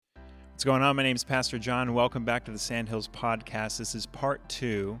What's going on? My name is Pastor John. Welcome back to the Sandhills Podcast. This is part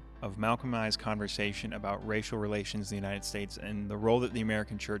 2 of Malcolm and I's conversation about racial relations in the United States and the role that the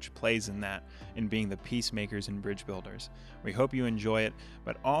American church plays in that, in being the peacemakers and bridge builders. We hope you enjoy it,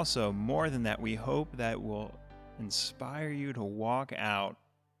 but also, more than that, we hope that will inspire you to walk out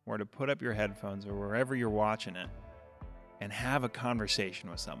or to put up your headphones or wherever you're watching it and have a conversation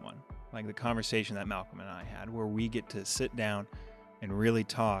with someone, like the conversation that Malcolm and I had, where we get to sit down and really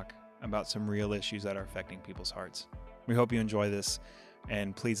talk about some real issues that are affecting people's hearts. We hope you enjoy this,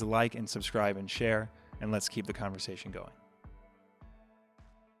 and please like and subscribe and share, and let's keep the conversation going.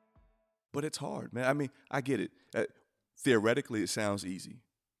 But it's hard, man. I mean, I get it. Theoretically, it sounds easy.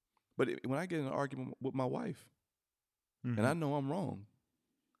 But when I get in an argument with my wife, and I know I'm wrong,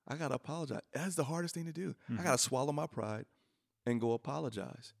 I got to apologize. That's the hardest thing to do. I got to swallow my pride and go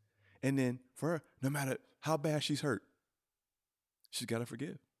apologize. And then for her, no matter how bad she's hurt, she's got to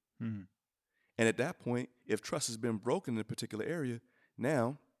forgive. And at that point, if trust has been broken in a particular area,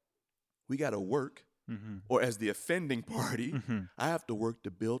 now we got to work, or as the offending party, I have to work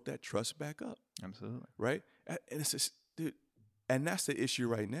to build that trust back up. Absolutely. Right? And it's just, dude, and that's the issue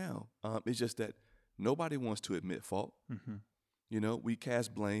right now. It's just that nobody wants to admit fault. You know, we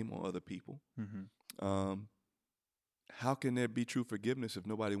cast blame on other people. How can there be true forgiveness if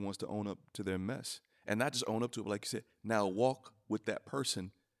nobody wants to own up to their mess? And not just own up to it, but like you said, now walk with that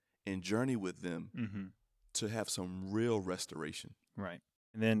person and journey with them to have some real restoration. Right.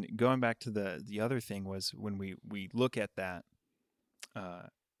 And then going back to the other thing was when we look at that,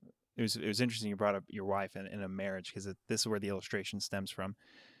 it was interesting you brought up your wife in a marriage, because this is where the illustration stems from,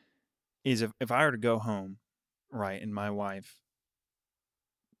 is if I were to go home, right, and my wife,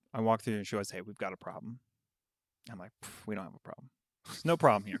 I walk through and she goes, "Hey, we've got a problem." I'm like, "We don't have a problem. There's no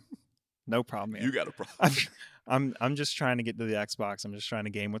problem here. No problem here. You got a problem." I'm just trying to get to the Xbox. I'm just trying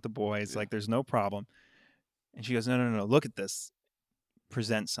to game with the boys. Like, there's no problem. And she goes, no. Look at this.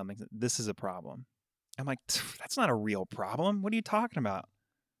 Present something. This is a problem. I'm like, that's not a real problem. What are you talking about?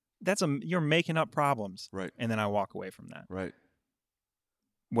 You're making up problems. Right. And then I walk away from that. Right.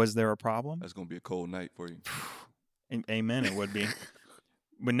 Was there a problem? That's going to be a cold night for you. Amen. It would be.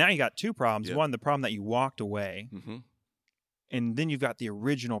 But now you got two problems. Yep. One, the problem that you walked away. And then you've got the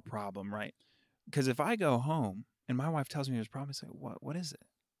original problem, right? Because if I go home and my wife tells me there's a problem, I say, what is it?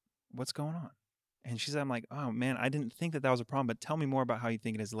 What's going on? And she said, I'm like, oh, man, I didn't think that was a problem, but tell me more about how you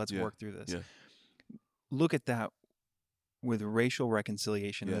think it is. Let's work through this. Yeah. Look at that with racial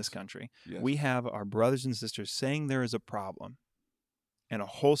reconciliation in this country. Yes. We have our brothers and sisters saying there is a problem, and a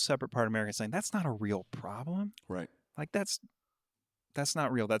whole separate part of America saying that's not a real problem. Right. Like, that's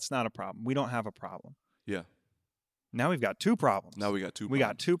not real. That's not a problem. We don't have a problem. Yeah. Now we've got two problems. Now we got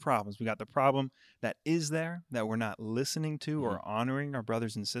two problems. We got the problem that is there, that we're not listening to or honoring our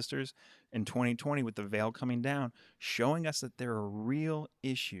brothers and sisters in 2020 with the veil coming down, showing us that there are real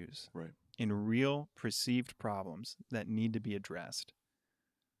issues and real perceived problems that need to be addressed.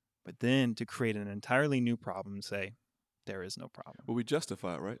 But then to create an entirely new problem and say, there is no problem. Well, we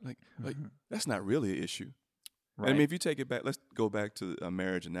justify it, right? Like that's not really an issue. Right. I mean, if you take it back, let's go back to a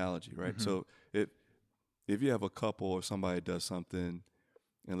marriage analogy, right? So if you have a couple or somebody does something,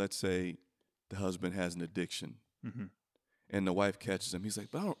 and let's say the husband has an addiction, and the wife catches him, he's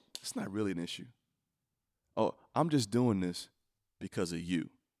like, but it's not really an issue. Oh, I'm just doing this because of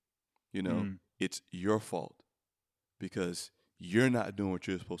you. You know, it's your fault because you're not doing what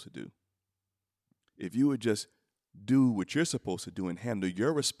you're supposed to do. If you would just do what you're supposed to do and handle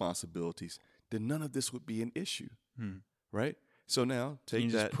your responsibilities, then none of this would be an issue, right? So now take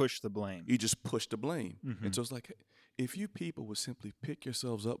you that. Just push the blame. You just push the blame. And so it's like, if you people would simply pick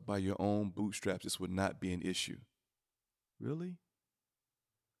yourselves up by your own bootstraps, this would not be an issue. Really?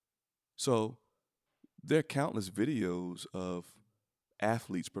 So there are countless videos of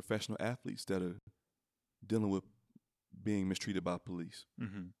athletes, professional athletes, that are dealing with being mistreated by police.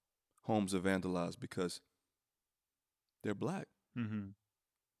 Homes are vandalized because they're black.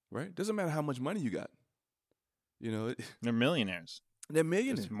 Right? Doesn't matter how much money you got. You know, they're millionaires. They're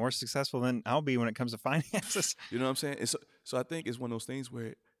millionaires. It's more successful than I'll be when it comes to finances. You know what I'm saying? And so I think it's one of those things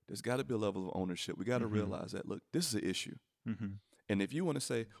where there's got to be a level of ownership. We got to realize that, look, this is an issue. And if you want to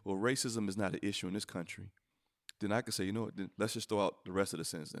say, well, racism is not an issue in this country, then I could say, you know what, then let's just throw out the rest of the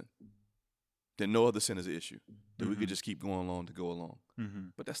sins then. Then no other sin is an issue. Then we could just keep going along to go along.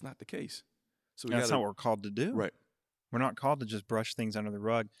 But that's not the case. So that's not what we're called to do. Right. We're not called to just brush things under the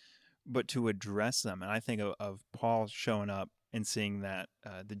rug, but to address them. And I think of Paul showing up and seeing that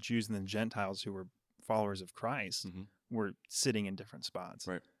the Jews and the Gentiles who were followers of Christ were sitting in different spots.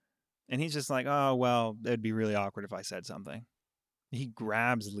 Right. And he's just like, oh, well, it'd be really awkward if I said something. He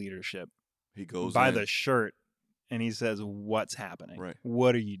grabs leadership He goes by in. the shirt and he says, "What's happening? Right.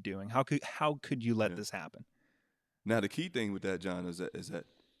 What are you doing? How could you let this happen?" Now, the key thing with that, John, is that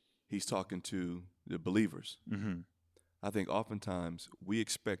he's talking to the believers. Mm-hmm. I think oftentimes we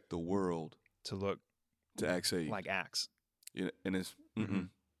expect the world To look to act saved. like Acts. And it's,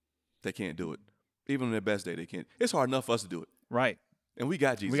 they can't do it. Even on their best day, they can't. It's hard enough for us to do it. Right. And we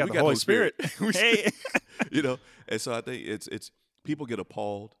got Jesus. We got the Holy Spirit. Hey. You know, and so I think it's people get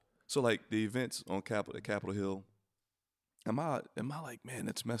appalled. So like the events on Capitol Hill, am I like, man,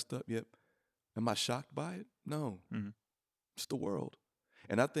 that's messed up? Yep. Am I shocked by it? No. Mm-hmm. It's the world.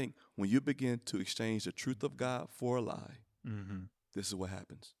 And I think when you begin to exchange the truth of God for a lie, this is what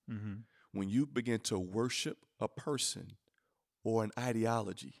happens. Mm-hmm. When you begin to worship a person or an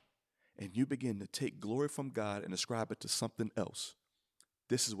ideology, and you begin to take glory from God and ascribe it to something else,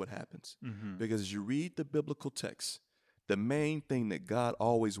 this is what happens. Mm-hmm. Because as you read the biblical text, the main thing that God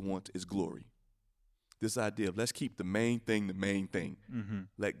always wants is glory. This idea of let's keep the main thing the main thing. Mm-hmm.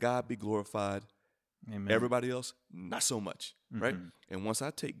 Let God be glorified. Amen. Everybody else, not so much, right? And once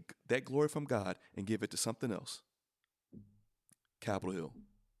I take that glory from God and give it to something else, Capitol Hill,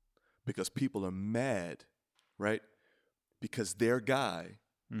 because people are mad, right? Because their guy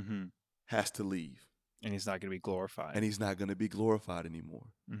has to leave. And he's not going to be glorified. And he's not going to be glorified anymore,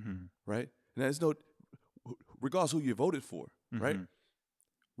 Mm-hmm. right? And there's no, regardless who you voted for, right?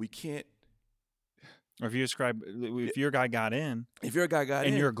 We can't. Or if your guy got in, If your guy got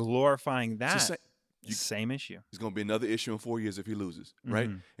in, and you're glorifying that, it's same issue. It's going to be another issue in 4 years if he loses,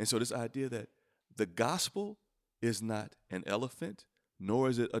 right? And so this idea that the gospel is not an elephant, nor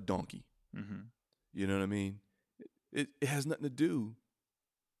is it a donkey. Mm-hmm. You know what I mean? It has nothing to do,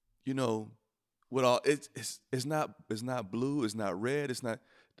 you know, with all. It's not blue. It's not red. It's not.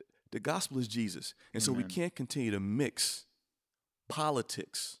 The gospel is Jesus, and so we can't continue to mix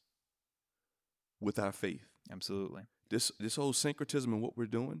politics with our faith. Absolutely. This whole syncretism and what we're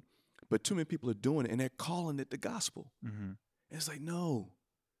doing, but too many people are doing it, and they're calling it the gospel. Mm-hmm. And it's like, no,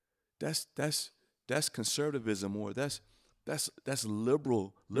 that's conservatism, or that's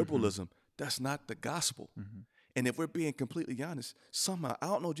liberalism. That's not the gospel. And if we're being completely honest, somehow, I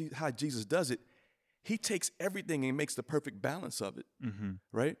don't know how Jesus does it. He takes everything and makes the perfect balance of it,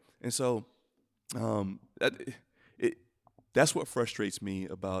 right? And so that's what frustrates me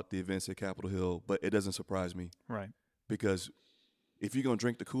about the events at Capitol Hill, but it doesn't surprise me. Right. Because if you're going to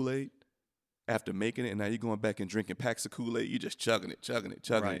drink the Kool-Aid after making it, and now you're going back and drinking packs of Kool-Aid, you're just chugging it.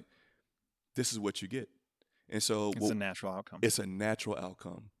 Right. This is what you get. And so it's a natural outcome. It's a natural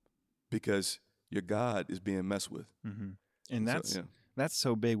outcome because your God is being messed with. And that's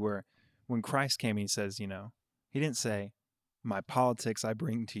so big where when Christ came, he says, he didn't say, my politics I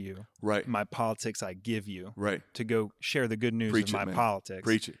bring to you. Right. My politics I give you. Right. To go share the good news of my politics.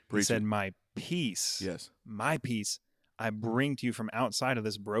 Preach it. He said, my peace. Yes. My peace I bring to you from outside of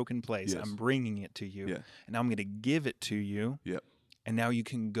this broken place. Yes. I'm bringing it to you. Yeah. And I'm going to give it to you. Yep. And now you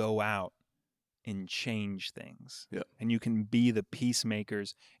can go out and change things. Yep. And you can be the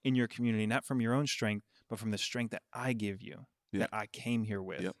peacemakers in your community, not from your own strength, but from the strength that I give you, that I came here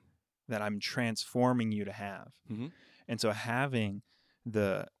with, that I'm transforming you to have. And so having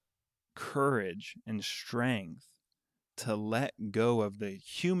the courage and strength to let go of the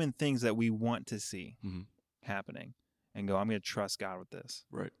human things that we want to see happening and go, I'm going to trust God with this.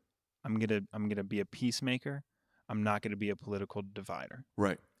 Right. I'm going to be a peacemaker. I'm not going to be a political divider.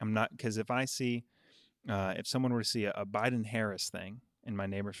 Right. I'm not, because if I see, if someone were to see a Biden-Harris thing in my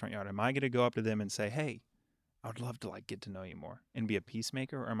neighbor's front yard, am I going to go up to them and say, hey, I would love to get to know you more and be a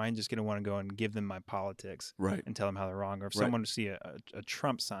peacemaker? Or am I just going to want to go and give them my politics and tell them how they're wrong? Or if someone see a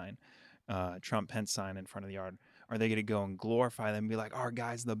Trump sign, Trump-Pence sign in front of the yard, are they going to go and glorify them and be like, our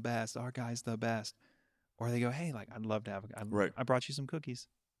guy's the best, our guy's the best? Or they go, hey, I'd love to have, I brought you some cookies.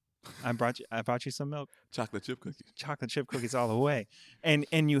 I brought you some milk. Chocolate chip cookies. Chocolate chip cookies all the way. And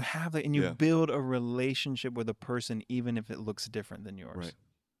you have that, and you build a relationship with a person even if it looks different than yours. Right.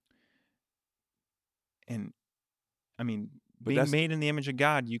 And I mean, being made in the image of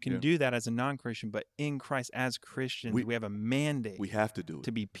God, you can do that as a non-Christian, but in Christ as Christians, we have a mandate. We have to do it.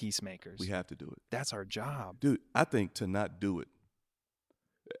 To be peacemakers. We have to do it. That's our job. Dude, I think to not do it.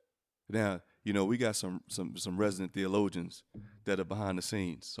 Now, we got some resident theologians that are behind the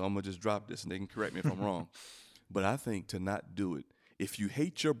scenes. So I'm going to just drop this and they can correct me if I'm wrong. But I think to not do it, if you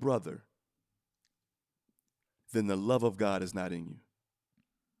hate your brother, then the love of God is not in you.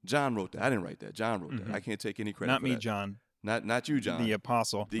 John wrote that. I didn't write that. John wrote that. I can't take any credit for that. Not me, John. Not you, John. The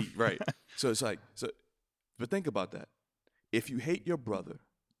apostle. Right. So it's but think about that. If you hate your brother,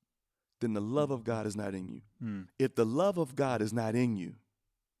 then the love of God is not in you. Hmm. If the love of God is not in you,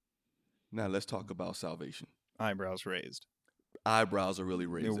 now let's talk about salvation. Eyebrows raised. Eyebrows are really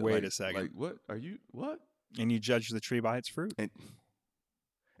raised. Wait a second. Like, what are you? What? And you judge the tree by its fruit.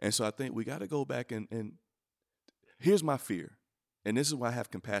 And so I think we got to go back and here's my fear. And this is why I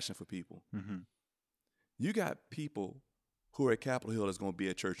have compassion for people. Mm-hmm. You got people who are at Capitol Hill that's going to be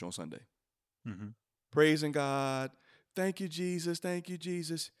at church on Sunday. Mm-hmm. Praising God. Thank you, Jesus. Thank you,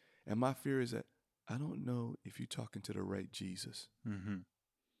 Jesus. And my fear is that I don't know if you're talking to the right Jesus. Mm-hmm.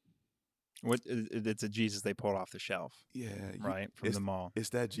 It's a Jesus they pulled off the shelf. Yeah. Right? From the mall. It's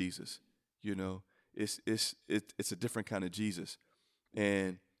that Jesus. You know, it's a different kind of Jesus.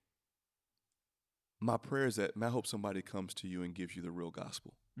 And my prayer is that I hope somebody comes to you and gives you the real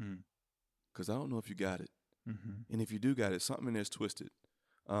gospel. Because I don't know if you got it. Mm-hmm. And if you do got it, something in there is twisted.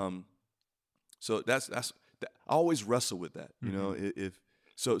 So that's I always wrestle with that. You know,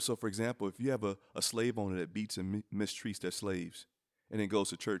 so for example, if you have a slave owner that beats and mistreats their slaves and then goes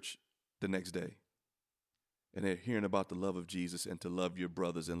to church the next day and they're hearing about the love of Jesus and to love your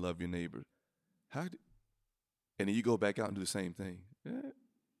brothers and love your neighbors, and then you go back out and do the same thing. Yeah.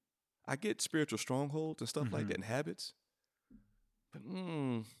 I get spiritual strongholds and stuff like that and habits. But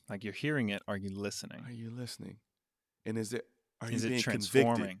like you're hearing it, are you listening? Are you listening? And is it being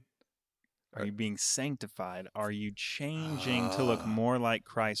transforming? Convicted? Are you being sanctified? Are you changing to look more like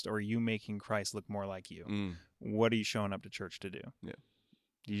Christ, or are you making Christ look more like you? What are you showing up to church to do? Yeah.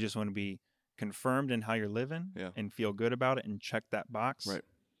 Do you just want to be confirmed in how you're living and feel good about it and check that box? Right.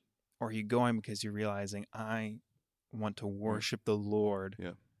 Or are you going because you're realizing I want to worship the Lord,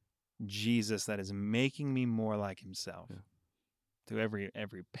 Jesus, that is making me more like himself? Yeah. Through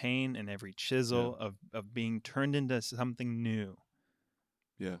every pain and every chisel of being turned into something new.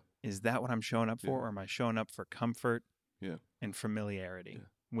 Yeah. Is that what I'm showing up for, or am I showing up for comfort and familiarity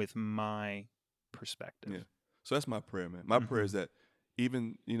with my perspective? Yeah. So that's my prayer, man. My prayer is that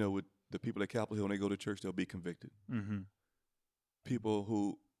even, with the people at Capitol Hill, when they go to church, they'll be convicted. Mm-hmm. People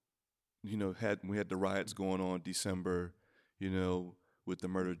who, we had the riots going on December, with the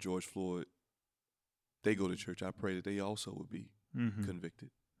murder of George Floyd, they go to church. I pray that they also would be convicted.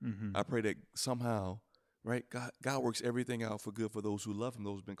 Mm-hmm. I pray that somehow, right, God works everything out for good for those who love him,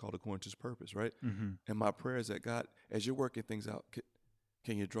 those who've been called according to his purpose, right? Mm-hmm. And my prayer is that God, as you're working things out,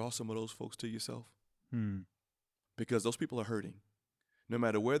 can you draw some of those folks to yourself? Because those people are hurting. No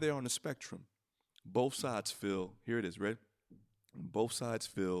matter where they are on the spectrum, both sides feel, here it is, right? Both sides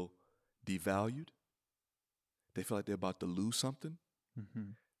feel devalued. They feel like they're about to lose something.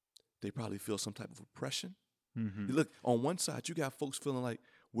 Mm-hmm. They probably feel some type of oppression. Mm-hmm. You look, on one side, you got folks feeling like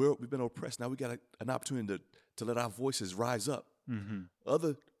we've been oppressed. Now we got an opportunity to let our voices rise up. Mm-hmm.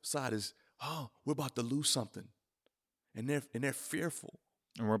 Other side is, we're about to lose something. And they're fearful.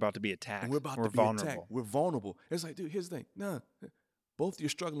 And we're about to be attacked. And we're vulnerable. Attacked. We're vulnerable. It's like, dude, here's the thing. No, both of you are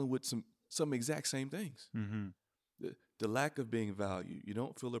struggling with some exact same things. Mm-hmm. The lack of being valued. You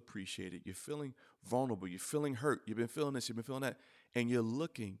don't feel appreciated. You're feeling vulnerable. You're feeling hurt. You've been feeling this. You've been feeling that. And you're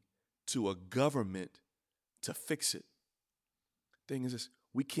looking to a government to fix it. Thing is this,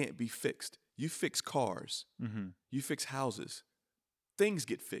 we can't be fixed. You fix cars. Mm-hmm. You fix houses. Things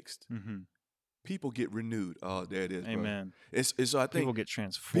get fixed. Mm-hmm. People get renewed. Oh, there it is. Amen. So I think people get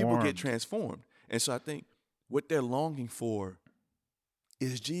transformed. And so I think what they're longing for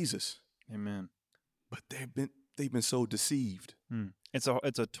is Jesus. Amen. But they've been so deceived. It's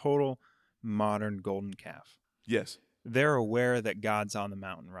a total modern golden calf. Yes. They're aware that God's on the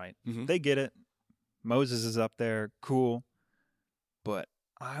mountain, right? Mm-hmm. They get it. Moses is up there, cool. But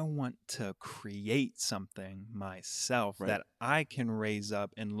I want to create something myself that I can raise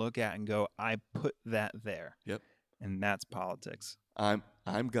up and look at and go, I put that there. Yep. And that's politics. I'm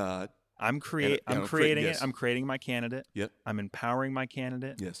God. I'm creating it. I'm creating my candidate. Yep. I'm empowering my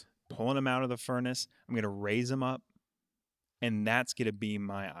candidate. Yes. Pulling him out of the furnace. I'm going to raise him up. And that's going to be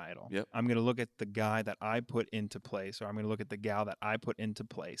my idol. Yep. I'm going to look at the guy that I put into place, or I'm going to look at the gal that I put into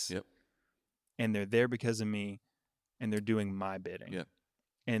place. Yep. And they're there because of me, and they're doing my bidding. Yep.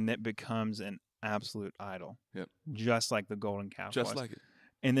 And that becomes an absolute idol. Yep. Just like the golden calf Just like it.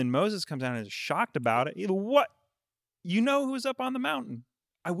 And then Moses comes down and is shocked about it. What? You know who's up on the mountain.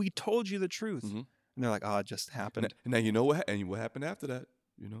 We told you the truth. Mm-hmm. And they're like, it just happened. Now you know what? And what happened after that?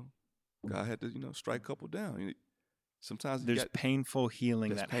 God had to, strike a couple down. Sometimes there's painful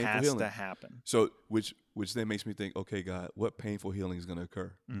healing that has to happen. So, which then makes me think, okay, God, what painful healing is going to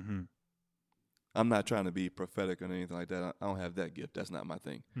occur? Mm-hmm. I'm not trying to be prophetic or anything like that. I don't have that gift. That's not my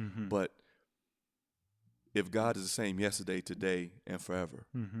thing. Mm-hmm. But if God is the same yesterday, today, and forever,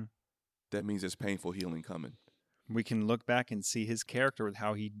 that means there's painful healing coming. We can look back and see his character with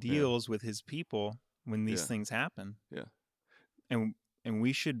how he deals with his people when these things happen. Yeah. And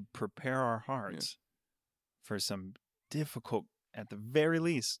we should prepare our hearts for some difficult, at the very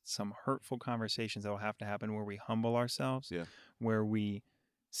least, some hurtful conversations that will have to happen where we humble ourselves, where we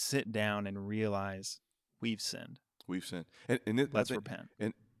sit down and realize we've sinned. Let's repent.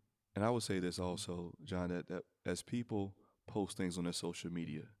 And I would say this also, John, that as people post things on their social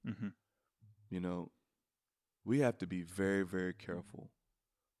media, you know, we have to be very, very careful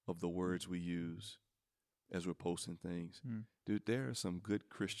of the words we use as we're posting things. Dude, there are some good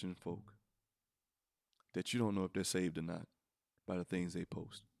Christian folk that you don't know if they're saved or not by the things they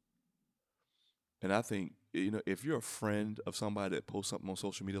post. And I think, you know, if you're a friend of somebody that posts something on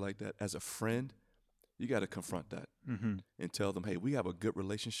social media like that, as a friend, you got to confront that and tell them, hey, we have a good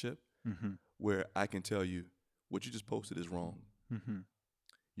relationship where I can tell you what you just posted is wrong.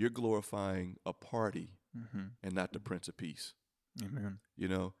 You're glorifying a party and not the Prince of Peace. Amen. You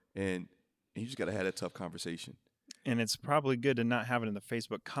know, and you just got to have that tough conversation. And it's probably good to not have it in the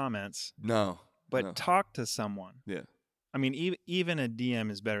Facebook comments. But talk to someone. Yeah. I mean, even a DM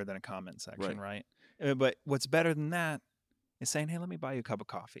is better than a comment section, right? But what's better than that is saying, hey, let me buy you a cup of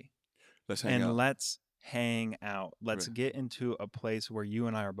coffee. Let's hang out. And let's hang out. Let's get into a place where you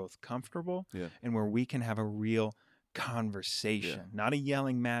and I are both comfortable and where we can have a real conversation. Not a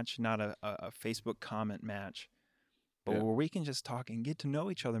yelling match, not a Facebook comment match, but where we can just talk and get to know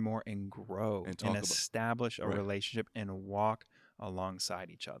each other more and grow and establish a relationship and walk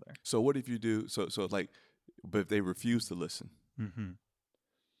alongside each other. So what if you do, so like, but if they refuse to listen?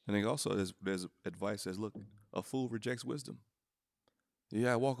 I think also there's advice that says, look, a fool rejects wisdom.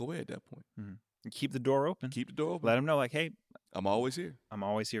 Yeah, walk away at that point. And keep the door open. Keep the door open. Let them know, like, hey, I'm always here. I'm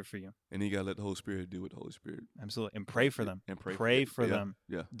always here for you. And you got to let the Holy Spirit do what the Holy Spirit. Absolutely. And pray for them. And pray for them.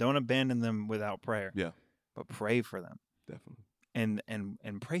 Yeah. Don't abandon them without prayer. Yeah. But pray for them. Definitely.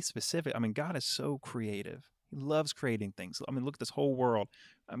 And pray specific. I mean, God is so creative. He loves creating things. I mean, look at this whole world.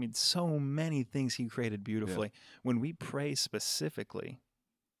 I mean, so many things he created beautifully. When we pray specifically,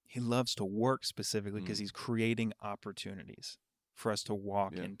 he loves to work specifically because he's creating opportunities for us to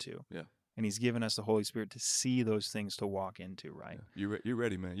walk into. Yeah. And he's given us the Holy Spirit to see those things to walk into, right? Yeah. You're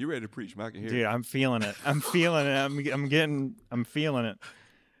ready, man. You're ready to preach, man. I can hear Dude, I'm feeling it. I'm feeling it. I'm feeling it.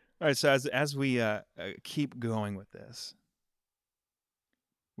 All right, so as we keep going with this,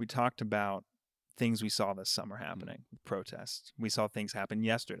 we talked about things we saw this summer happening, protests. We saw things happen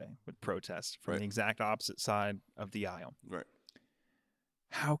yesterday with protests from the exact opposite side of the aisle. Right.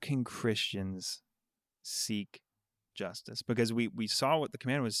 How can Christians seek justice? Because we saw what the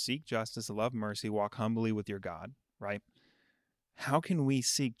command was: seek justice, love mercy, walk humbly with your God, right? How can we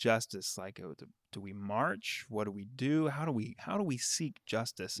seek justice? Like, do we march? What do we do? How do we seek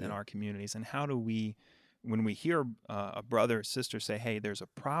justice in our communities? And how do we, when we hear a brother or sister say, hey, there's a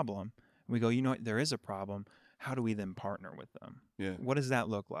problem, and we go, you know what, there is a problem, how do we then partner with them? Yeah. What does that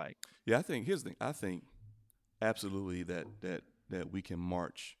look like? Yeah, I think, here's the thing. I think absolutely that we can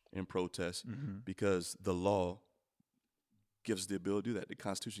march and protest because the law gives us the ability to do that. The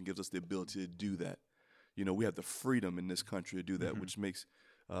Constitution gives us the ability to do that. You know, we have the freedom in this country to do that, which makes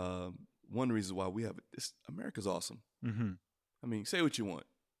one of the reasons why we have this. America's awesome. I mean, say what you want.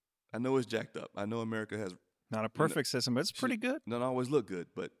 I know it's jacked up. I know America has not a perfect system, but it's pretty good. Doesn't always look good,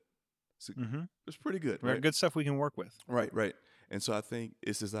 but it's pretty good. We have good stuff we can work with. Right. And so I think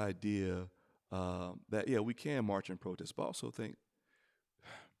it's this idea that, we can march and protest, but I also think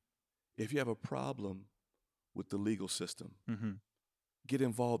if you have a problem with the legal system, get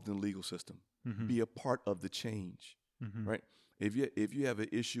involved in the legal system. Be a part of the change, right? If you have an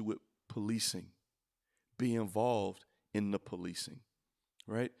issue with policing, be involved in the policing,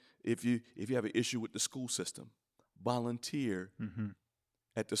 right? If you have an issue with the school system, volunteer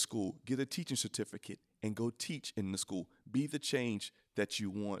at the school, get a teaching certificate and go teach in the school. Be the change that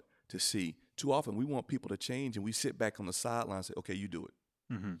you want to see. Too often we want people to change and we sit back on the sideline and say, okay, you do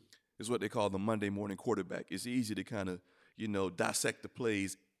it. It's what they call the Monday morning quarterback. It's easy to kind of, dissect the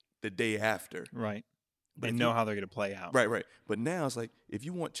plays the day after. Right. They know how they're going to play out. Right. But now it's like, if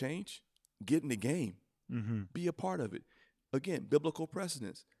you want change, get in the game. Be a part of it. Again, biblical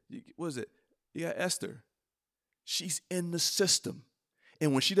precedence. What is it? You got Esther. She's in the system.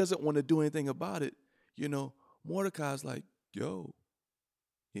 And when she doesn't want to do anything about it, Mordecai's like, yo,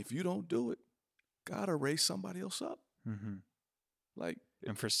 if you don't do it, God will raise somebody else up.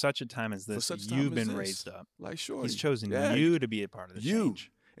 And for such a time as this, you've been raised up. Like, sure. He's chosen you to be a part of the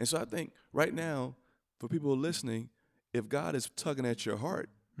change. And so I think right now, for people listening, if God is tugging at your heart,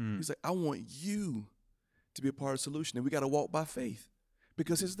 he's like, I want you to be a part of the solution. And we got to walk by faith.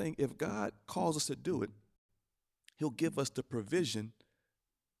 Because his thing, if God calls us to do it, he'll give us the provision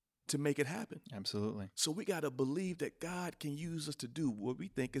to make it happen. Absolutely. So we got to believe that God can use us to do what we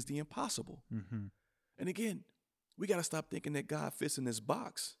think is the impossible. Mm-hmm. And again, we got to stop thinking that God fits in this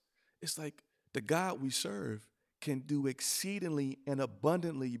box. It's like the God we serve can do exceedingly and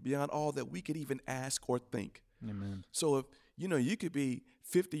abundantly beyond all that we could even ask or think. Amen. So if, you could be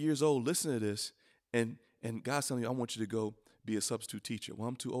 50 years old listening to this and God's telling you, I want you to go be a substitute teacher. Well,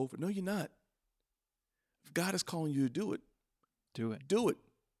 I'm too old. No, you're not. If God is calling you to do it, do it. Do it.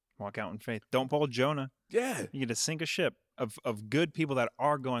 Walk out in faith. Don't pull Jonah. Yeah. You get to sink a ship of good people that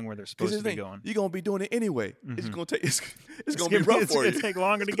are going where they're supposed to be going. You're going to be doing it anyway. Mm-hmm. It's going to take, it's going to be rough for you. It's going to take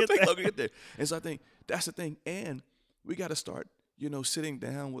longer to get there. And so I think that's the thing. And we got to start, sitting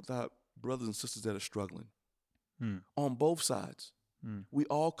down with our brothers and sisters that are struggling on both sides. We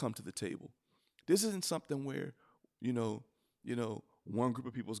all come to the table. This isn't something where, one group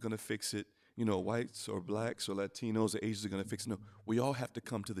of people is going to fix it. Whites or blacks or Latinos or Asians are going to fix it. No, we all have to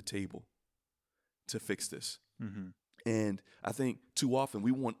come to the table to fix this. Mm-hmm. And I think too often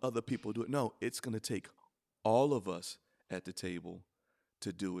we want other people to do it. No, it's going to take all of us at the table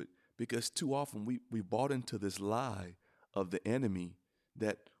to do it, because too often we bought into this lie of the enemy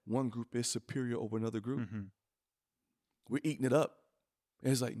that one group is superior over another group. Mm-hmm. We're eating it up.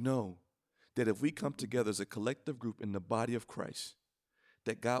 And it's like, no, that if we come together as a collective group in the body of Christ,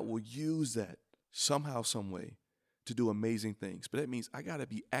 that God will use that somehow, some way to do amazing things. But that means I got to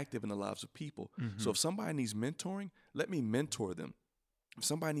be active in the lives of people. Mm-hmm. So if somebody needs mentoring, let me mentor them. If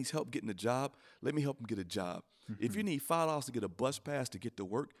somebody needs help getting a job, let me help them get a job. Mm-hmm. If you need $5 to get a bus pass to get to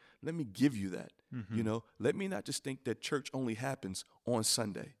work, let me give you that. Mm-hmm. Let me not just think that church only happens on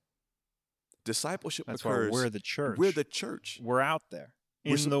Sunday. Discipleship That's occurs. Why we're the church. We're the church. We're out there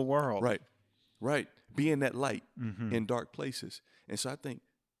in the world. Right. Being that light in dark places. And so I think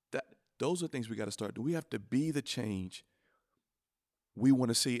that those are things we got to start doing. We have to be the change we want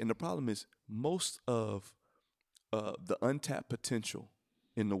to see. And the problem is most of the untapped potential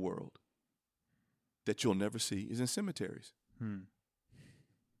in the world that you'll never see is in cemeteries.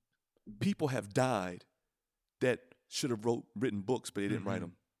 People have died that should have written books, but they didn't write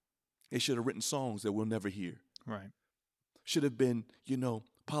them. They should have written songs that we'll never hear. Right. Should have been,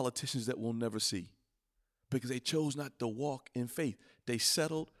 politicians that we'll never see, because they chose not to walk in faith. They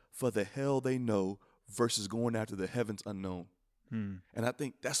settled for the hell they know versus going after the heavens unknown. And I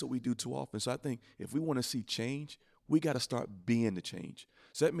think that's what we do too often. So I think if we want to see change, we got to start being the change.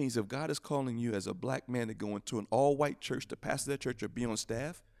 So that means if God is calling you as a black man to go into an all-white church, to pastor that church or be on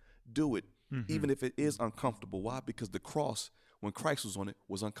staff, do it, even if it is uncomfortable. Why? Because the cross, when Christ was on it,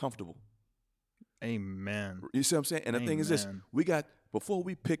 was uncomfortable. Amen. You see what I'm saying? And the thing is this, before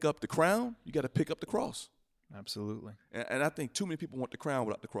we pick up the crown, you got to pick up the cross. Absolutely. And I think too many people want the crown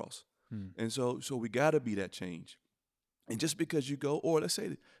without the cross. And so we got to be that change. And just because you go, or let's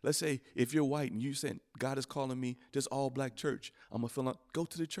say if you're white and you said, God is calling me just all black church, I'm going to fill out, go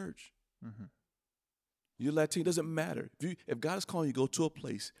to the church. You're Latino, doesn't matter. If God is calling you, go to a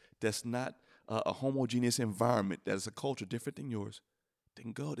place that's not a homogeneous environment, that is a culture different than yours,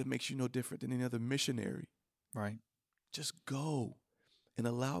 then go. That makes you no different than any other missionary. Right. Just go and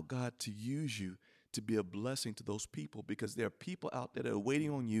allow God to use you to be a blessing to those people, because there are people out there that are waiting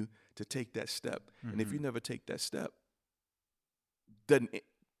on you to take that step. And if you never take that step,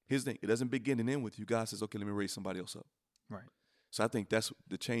 here's the thing, it doesn't begin and end with you. God says, okay, let me raise somebody else up. Right. So I think that's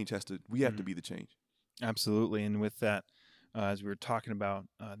the change we have to be the change. Absolutely. And with that, as we were talking about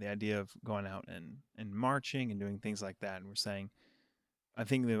the idea of going out and marching and doing things like that, and we're saying, I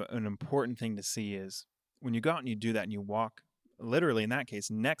think an important thing to see is when you go out and you do that and you walk, literally in that case,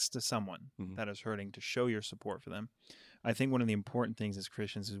 next to someone that is hurting, to show your support for them. I think one of the important things as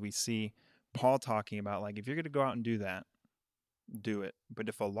Christians is we see Paul talking about, like, if you're going to go out and do that, do it. But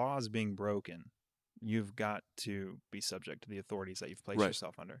if a law is being broken, you've got to be subject to the authorities that you've placed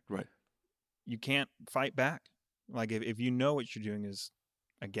yourself under. Right. You can't fight back. Like, if you know what you're doing is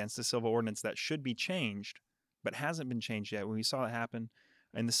against the civil ordinance that should be changed, but hasn't been changed yet. When we saw it happen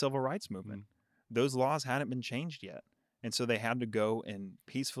in the civil rights movement, those laws hadn't been changed yet. And so they had to go and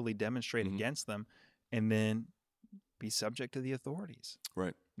peacefully demonstrate against them and then be subject to the authorities.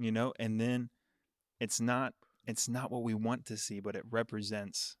 Right. And then it's not what we want to see, but it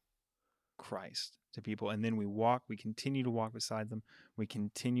represents Christ to people. And then we continue to walk beside them. We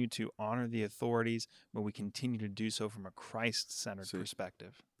continue to honor the authorities, but we continue to do so from a Christ-centered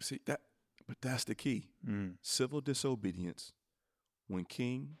perspective. But that's the key. Civil disobedience, when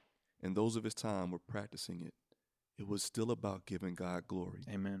King and those of his time were practicing it, it was still about giving God glory.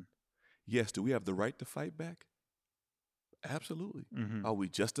 Amen. Yes, do we have the right to fight back? Absolutely. Are we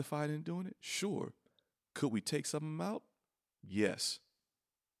justified in doing it? Sure. Could we take some of them out? Yes.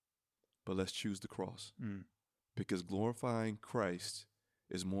 But let's choose the cross. Because glorifying Christ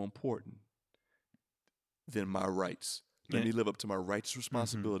is more important than my rights. Let me live up to my righteous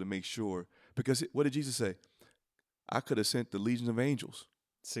responsibility to make sure. Because what did Jesus say? I could have sent the legion of angels.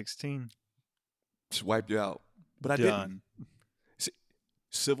 16. Just wiped you out. But I Done. didn't.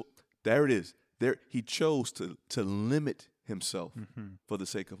 Civil. There it is. There he chose to limit himself for the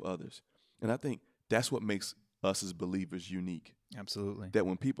sake of others. And I think that's what makes us as believers unique. Absolutely. That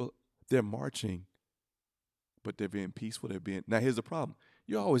when people, they're marching, but they're being peaceful. Now here's the problem.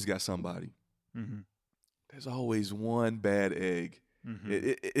 You always got somebody. There's always one bad egg.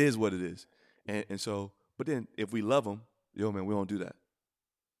 It is what it is. And so, but then if we love them, man, we don't do that.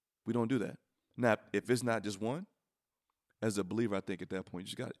 We don't do that. Now, if it's not just one, as a believer, I think at that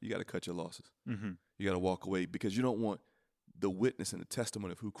point, you got to cut your losses. You got to walk away because you don't want the witness and the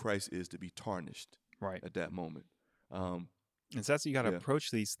testimony of who Christ is to be tarnished at that moment. And so that's, you got to approach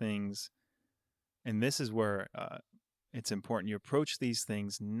these things. And this is where it's important. You approach these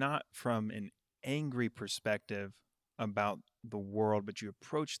things not from an angry perspective about the world, but you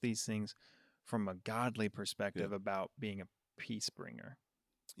approach these things from a godly perspective about being a peace bringer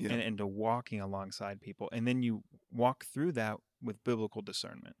and to walking alongside people. And then you walk through that with biblical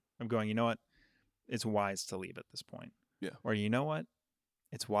discernment of going, you know what? It's wise to leave at this point. Yeah. Or you know what?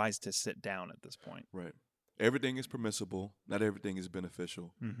 It's wise to sit down at this point. Right. Everything is permissible. Not everything is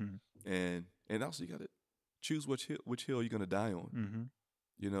beneficial. And also you got to choose which hill you're going to die on.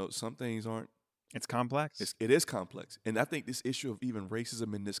 You know, some things aren't. It's complex. It is complex. And I think this issue of even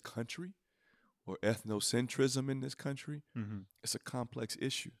racism in this country or ethnocentrism in this country, it's a complex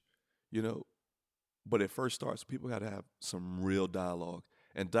issue, you know. But it first starts, people got to have some real dialogue.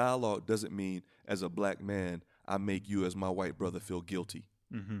 And dialogue doesn't mean, as a black man, I make you as my white brother feel guilty.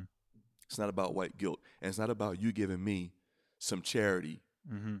 It's not about white guilt. And it's not about you giving me some charity,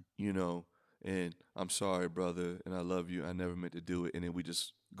 you know, and I'm sorry, brother, and I love you. I never meant to do it. And then we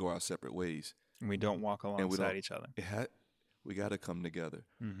just go our separate ways. And we don't walk alongside each other. We got to come together.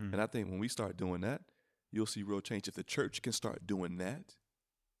 And I think when we start doing that, you'll see real change. If the church can start doing that,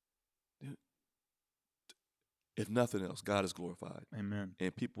 if nothing else, God is glorified. Amen.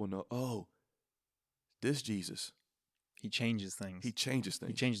 And people will know, oh, this Jesus. He changes things. He changes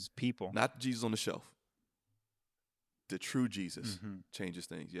things. He changes people. Not Jesus on the shelf. The true Jesus changes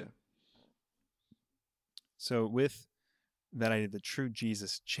things, So with that idea, the true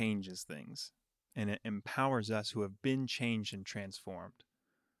Jesus changes things. And it empowers us who have been changed and transformed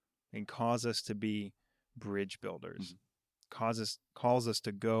and calls us to be bridge builders, calls us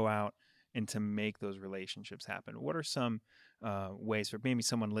to go out and to make those relationships happen. What are some ways for maybe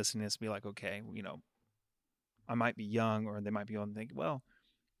someone listening to this to be like, okay, you know, I might be young, or they might be able to think, well,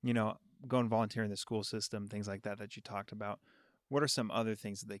 you know, go and volunteer in the school system, things like that you talked about. What are some other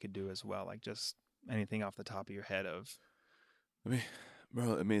things that they could do as well? Like just anything off the top of your head of?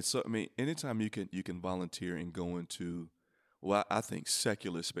 Anytime you can volunteer and go into, I think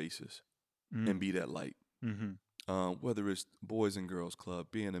secular spaces and be that light. Whether it's Boys and Girls Club,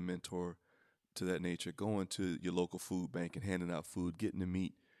 being a mentor to that nature, going to your local food bank and handing out food, getting to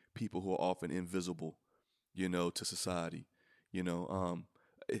meet people who are often invisible, you know, to society. You know,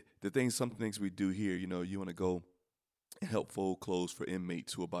 some things we do here, you know, you want to go and help fold clothes for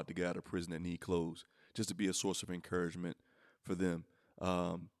inmates who are about to get out of prison that need clothes, just to be a source of encouragement for them.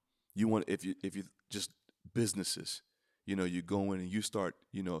 You want, if you just businesses, you know, you go in and you start,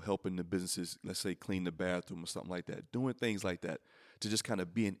 you know, helping the businesses, let's say clean the bathroom or something like that, doing things like that to just kind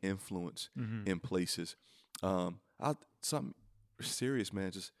of be an influence in places. Something serious,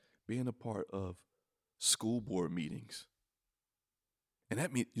 man, just being a part of school board meetings. And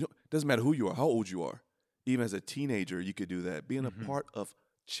that means, you know, it doesn't matter who you are, how old you are. Even as a teenager, you could do that. Being a part of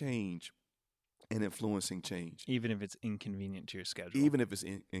change and influencing change. Even if it's inconvenient to your schedule. Even if it's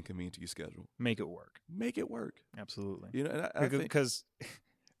inconvenient to your schedule. Make it work. Make it work. Absolutely. You know, and I think, because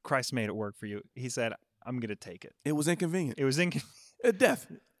Christ made it work for you. He said, I'm going to take it. It was inconvenient. It was death.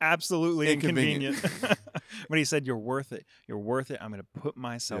 Absolutely inconvenient. But he said, you're worth it. You're worth it. I'm going to put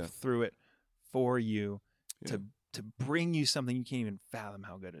myself through it for you to bring you something you can't even fathom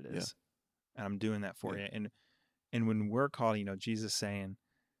how good it is. And I'm doing that for you. And when we're called, you know, Jesus saying,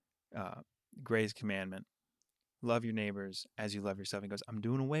 greatest commandment, love your neighbors as you love yourself. He goes, I'm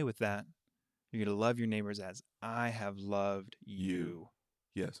doing away with that. You're going to love your neighbors as I have loved you.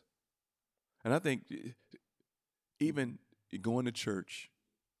 Yes. And I think even going to church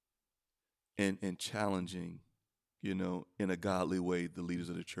and challenging, you know, in a godly way, the leaders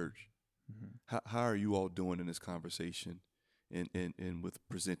of the church. How are you all doing in this conversation in with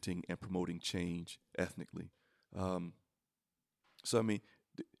presenting and promoting change ethnically. So I mean,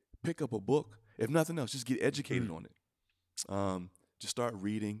 pick up a book. If nothing else, just get educated on it. Just start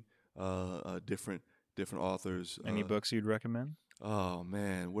reading different authors. Any books you'd recommend? Oh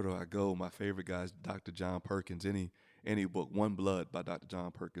man, where do I go? My favorite guy is Dr. John Perkins. Any book, One Blood by Dr.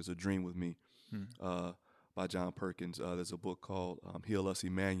 John Perkins, A Dream with Me by John Perkins. There's a book called Heal Us,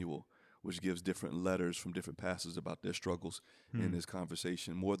 Emmanuel, which gives different letters from different pastors about their struggles in this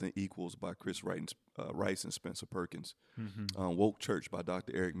conversation. More Than Equals by Chris Rice and Spencer Perkins. Woke Church by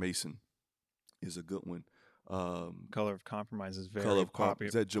Dr. Eric Mason is a good one. Color of Compromise is very popular.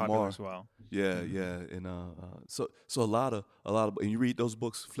 Is that Jamar? Popular as well. Yeah, and so a lot of, and you read those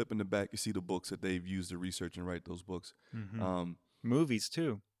books, flip in the back, you see the books that they've used to research and write those books. Movies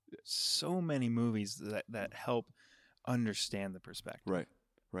too. So many movies that help understand the perspective.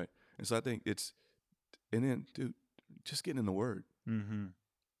 Right. And so I think and then, dude, just getting in the Word.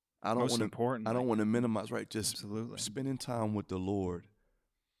 I don't want to minimize. Right, just absolutely spending time with the Lord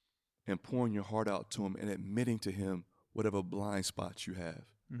and pouring your heart out to Him and admitting to Him whatever blind spots you have.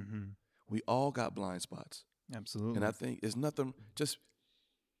 We all got blind spots. Absolutely. And I think it's nothing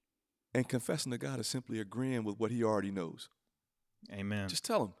and confessing to God is simply agreeing with what He already knows. Amen. Just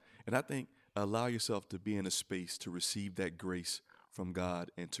tell Him. And I think allow yourself to be in a space to receive that grace from God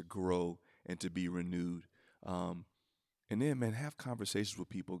and to grow and to be renewed. And then, man, have conversations with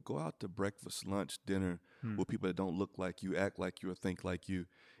people. Go out to breakfast, lunch, dinner with people that don't look like you, act like you, or think like you,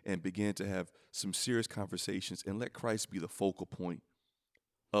 and begin to have some serious conversations and let Christ be the focal point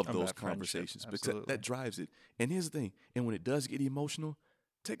of those conversations, because that drives it. And here's the thing. And when it does get emotional,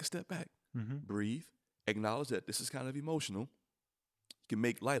 take a step back, breathe, acknowledge that this is kind of emotional. You can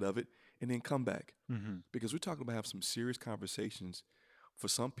make light of it and then come back. Because we're talking about having some serious conversations. For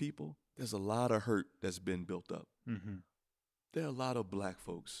some people, there's a lot of hurt that's been built up. There are a lot of black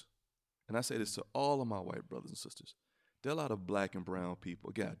folks, and I say this to all of my white brothers and sisters. There are a lot of black and brown people.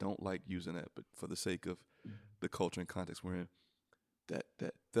 Again, I don't like using that, but for the sake of the culture and context we're in,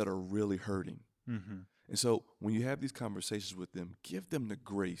 that are really hurting. And so when you have these conversations with them, give them the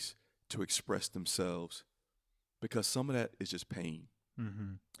grace to express themselves, because some of that is just pain.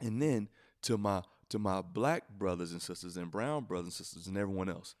 And then to my black brothers and sisters and brown brothers and sisters and everyone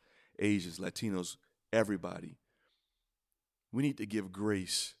else, Asians, Latinos, everybody, we need to give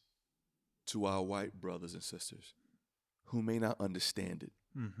grace to our white brothers and sisters who may not understand it.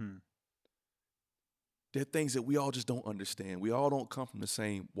 There are things that we all just don't understand. We all don't come from the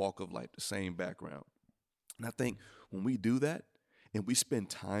same walk of life, the same background. And I think when we do that and we spend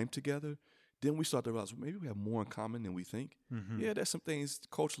time together, then we start to realize, well, maybe we have more in common than we think. Yeah, there's some things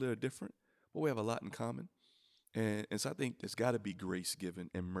culturally that are different, but we have a lot in common. And so I think there's got to be grace given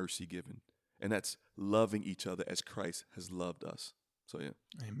and mercy given. And that's loving each other as Christ has loved us. So, yeah.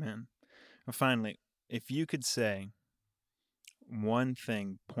 Amen. Well, finally, if you could say one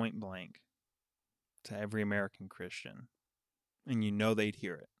thing point blank to every American Christian, and you know they'd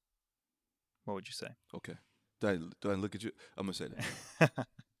hear it, what would you say? Okay. Do I look at you? I'm going to say that.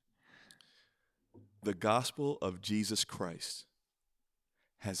 The gospel of Jesus Christ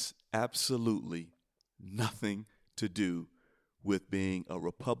has absolutely nothing to do with being a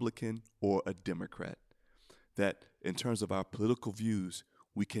Republican or a Democrat. That in terms of our political views,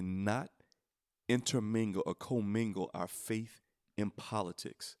 we cannot intermingle or commingle our faith in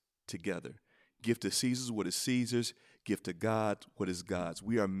politics together. Give to Caesar's what is Caesar's, give to God what is God's.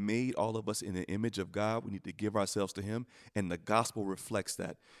 We are made, all of us, in the image of God. We need to give ourselves to Him, and the gospel reflects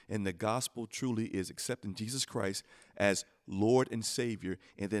that. And the gospel truly is accepting Jesus Christ as Lord and Savior,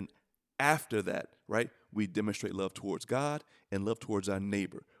 and then after that, right, we demonstrate love towards God and love towards our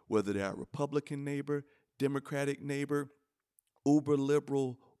neighbor, whether they're our Republican neighbor, Democratic neighbor, uber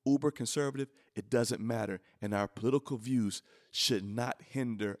liberal, uber conservative, it doesn't matter. And our political views should not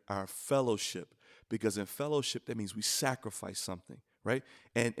hinder our fellowship, because in fellowship, that means we sacrifice something, right?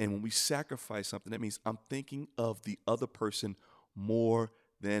 And when we sacrifice something, that means I'm thinking of the other person more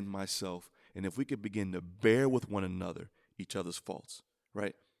than myself. And if we could begin to bear with one another each other's faults,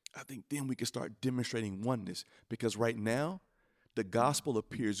 right? I think then we can start demonstrating oneness, because right now the gospel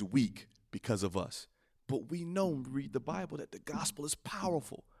appears weak because of us. But we know when we read the Bible that the gospel is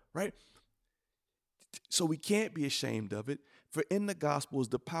powerful, right? So we can't be ashamed of it. For in the gospel is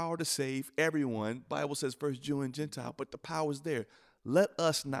the power to save everyone. Bible says first Jew and Gentile, but the power is there. Let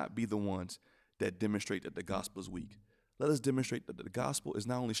us not be the ones that demonstrate that the gospel is weak. Let us demonstrate that the gospel is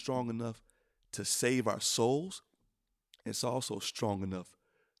not only strong enough to save our souls, it's also strong enough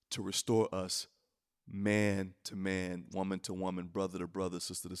to restore us man to man, woman to woman, brother to brother,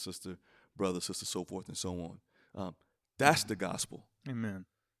 sister to sister, brother, sister, so forth and so on. That's the gospel. Amen.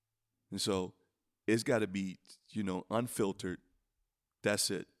 And so it's got to be, unfiltered.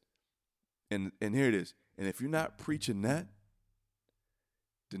 That's it. And here it is. And if you're not preaching that,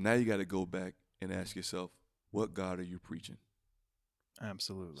 then now you got to go back and ask yourself, what God are you preaching?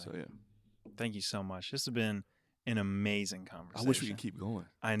 Absolutely. So, yeah. Thank you so much. This has been an amazing conversation. I wish we could keep going.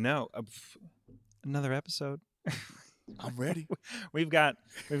 I know. Another episode. I'm ready. We've got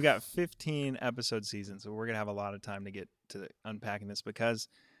 15 episode seasons, so we're going to have a lot of time to get to unpacking this because,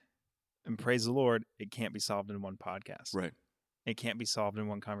 and praise the Lord, it can't be solved in one podcast. Right. It can't be solved in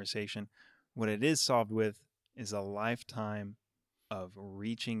one conversation. What it is solved with is a lifetime of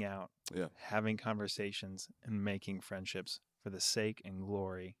reaching out, having conversations, and making friendships for the sake and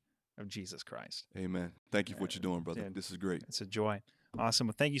glory of Jesus Christ. Amen. Thank you for what you're doing, brother. This is great. It's a joy. Awesome.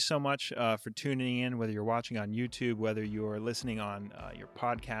 Well, thank you so much for tuning in, whether you're watching on YouTube, whether you're listening on your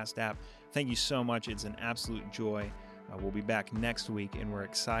podcast app. Thank you so much. It's an absolute joy. We'll be back next week, and we're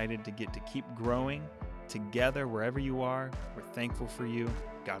excited to get to keep growing together wherever you are. We're thankful for you.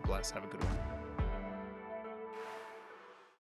 God bless. Have a good one.